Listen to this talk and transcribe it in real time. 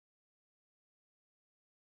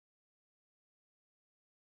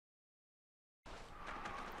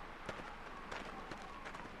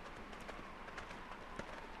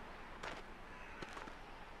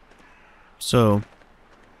So,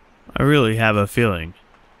 I really have a feeling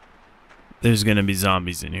there's gonna be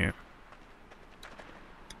zombies in here.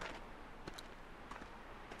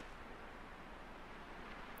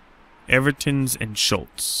 Everton's and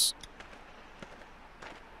Schultz.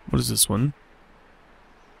 What is this one?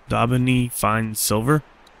 Daubeny Fine Silver.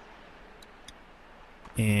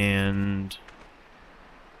 And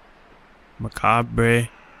Macabre.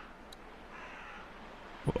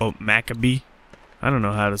 Oh, Maccabee. I don't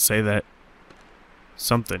know how to say that.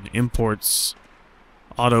 Something. Imports.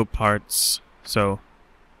 Auto parts. So.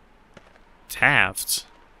 Taft.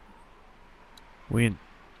 Win.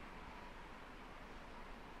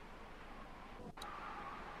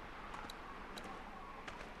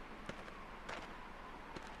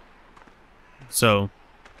 So,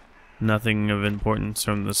 nothing of importance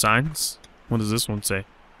from the signs? What does this one say?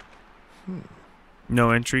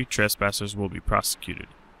 No entry, trespassers will be prosecuted.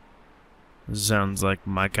 Sounds like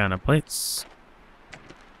my kind of place.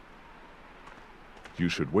 You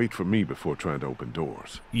should wait for me before trying to open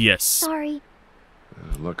doors. Yes. Sorry.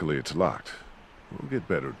 Luckily it's locked. We'll get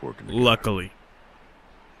better at working together. Luckily.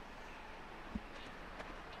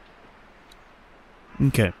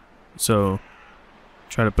 Okay. So,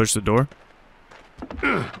 try to push the door.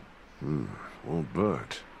 Won't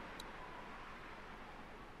budge.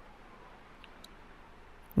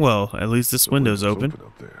 Well, at least this window's open.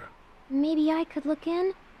 Up there. Maybe I could look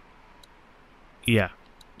in? Yeah,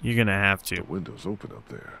 you're gonna have The to. window's open up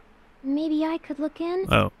there. Maybe I could look in?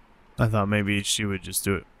 Oh, I thought maybe she would just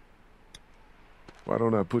do it. Why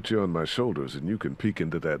don't I put you on my shoulders and you can peek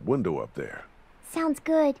into that window up there? Sounds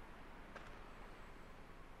good.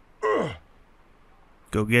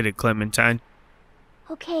 Go get it, Clementine.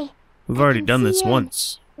 Okay. We've I already can done this see in.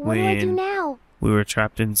 once. What do I do When now? we were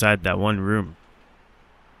trapped inside that one room.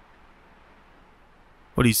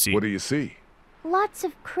 What do you see? What do you see? Lots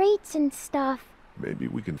of crates and stuff. Maybe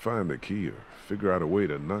we can find the key or figure out a way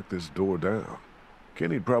to knock this door down.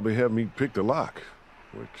 Kenny'd probably have me pick the lock,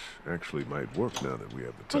 which actually might work now that we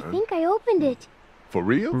have the I time. think I opened it. For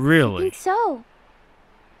real? I Really? think so.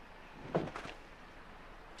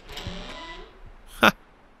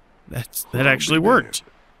 That actually worked.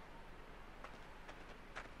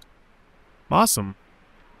 Awesome.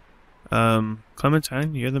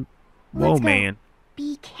 Clementine, you're the... Whoa, Let's go. man.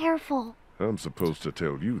 Be careful. I'm supposed to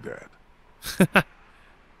tell you that.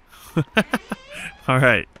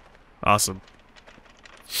 Alright. Awesome.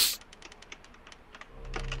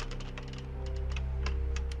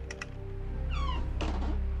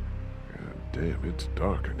 God damn, it's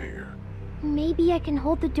dark in here. Maybe I can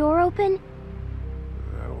hold the door open?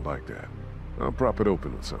 I don't like that. I'll prop it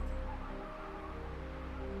open with something.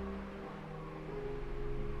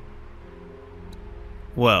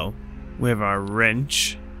 Well, we have our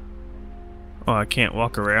wrench. Oh, I can't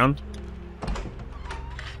walk around.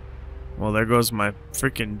 Well, there goes my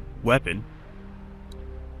freaking weapon.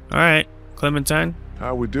 Alright, Clementine.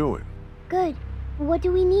 How we doing? Good. What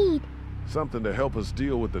do we need? Something to help us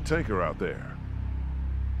deal with the tanker out there.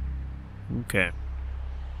 Okay.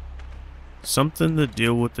 Something to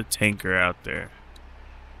deal with the tanker out there.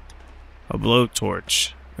 A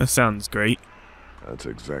blowtorch. That sounds great. That's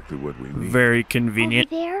exactly what we need. Very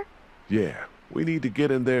convenient. Over there? Yeah, we need to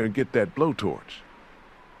get in there and get that blowtorch.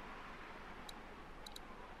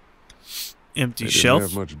 Empty They shelf.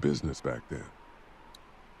 didn't have much business back then.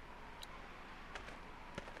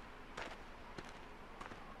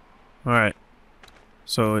 Alright.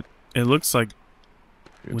 So it looks like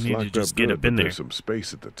It's need to locked just up get good, up in but there. There's some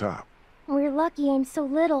space at the top. We're lucky I'm so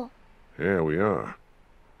little. Yeah, we are.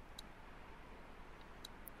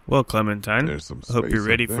 well, Clementine. There's some I hope space you're up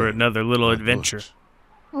ready for there. another little Not adventure. much.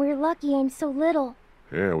 We're lucky I'm so little.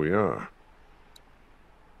 Yeah, we are.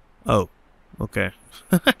 Oh, okay.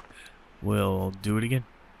 We'll do it again.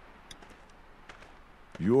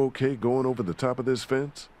 You okay going over the top of this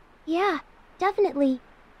fence? Yeah, definitely.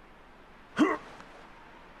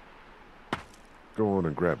 Go on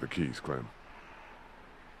and grab the keys, Clem.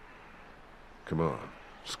 Come on,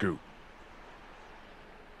 scoot.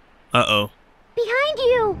 Uh-oh. Behind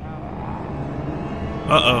you!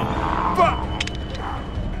 Uh-oh.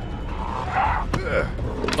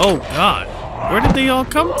 Oh, God. Where did they all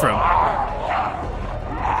come from?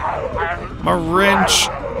 My wrench.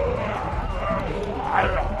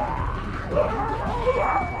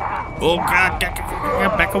 Oh, God.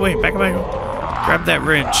 Back away. Back away. Grab that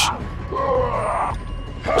wrench.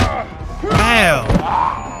 Ow.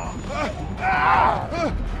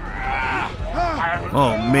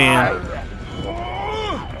 Oh, man.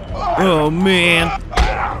 Oh, man.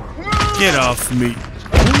 Get off me.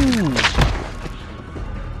 Ooh.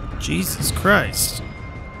 Jesus Christ.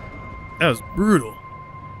 That was brutal.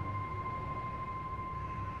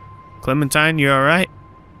 Clementine, you alright?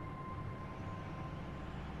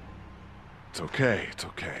 It's okay, it's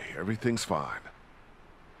okay. Everything's fine.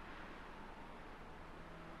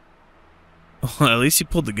 Well, at least he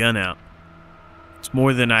pulled the gun out. It's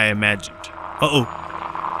more than I imagined.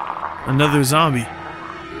 Uh-oh. Another zombie.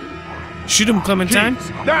 Shoot him, Clementine.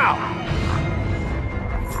 Keys, now!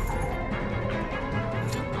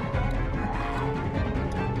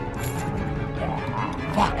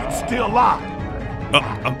 Fuck, it's still locked.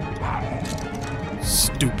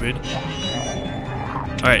 Stupid.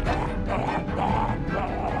 Alright.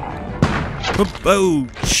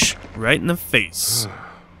 Boosh! Right in the face.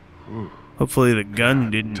 Hopefully the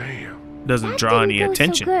gun doesn't That draw didn't any go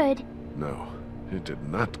attention. So good. No, it did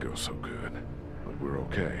not go so good. But we're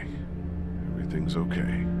okay. Everything's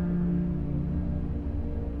okay.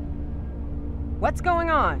 What's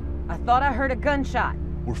going on? I thought I heard a gunshot.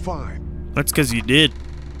 We're fine. That's because you did.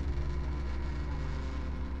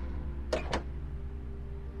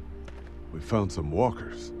 We found some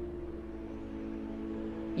walkers.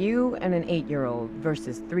 You and an 8-year-old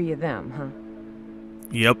versus 3 of them, huh?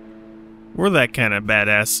 Yep. We're that kind of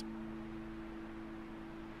badass.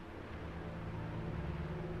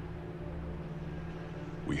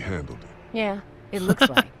 We handled it. Yeah, it looks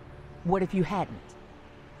like. What if you hadn't?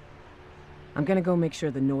 I'm gonna go make sure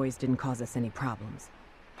the noise didn't cause us any problems.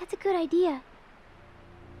 That's a good idea.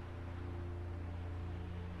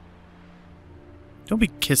 Don't be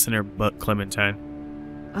kissing her butt,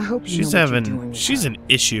 Clementine. I hope you She's know what you're doing with she's her. an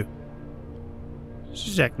issue.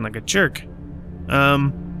 She's acting like a jerk.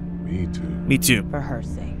 Me too. Me too. For her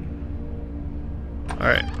sake.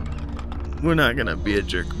 Alright. We're not gonna be a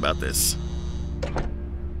jerk about this.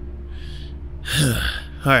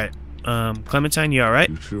 Alright. Clementine, you alright?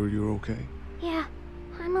 You sure you're okay? Yeah,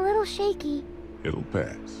 I'm a little shaky. It'll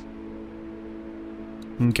pass.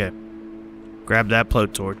 Okay. Grab that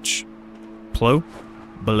blowtorch. Blow?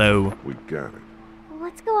 Blow. We got it.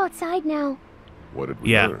 Let's go outside now. What did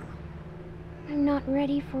we Yeah. learn? I'm not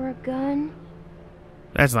ready for a gun.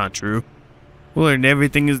 That's not true. We learned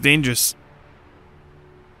everything is dangerous.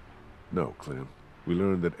 No, Clem. We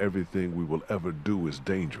learned that everything we will ever do is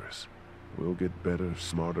dangerous. We'll get better,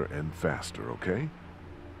 smarter, and faster, okay?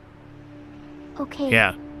 Okay.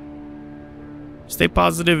 Yeah. Stay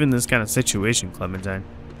positive in this kind of situation, Clementine.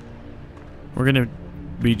 We're gonna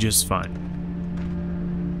be just fine.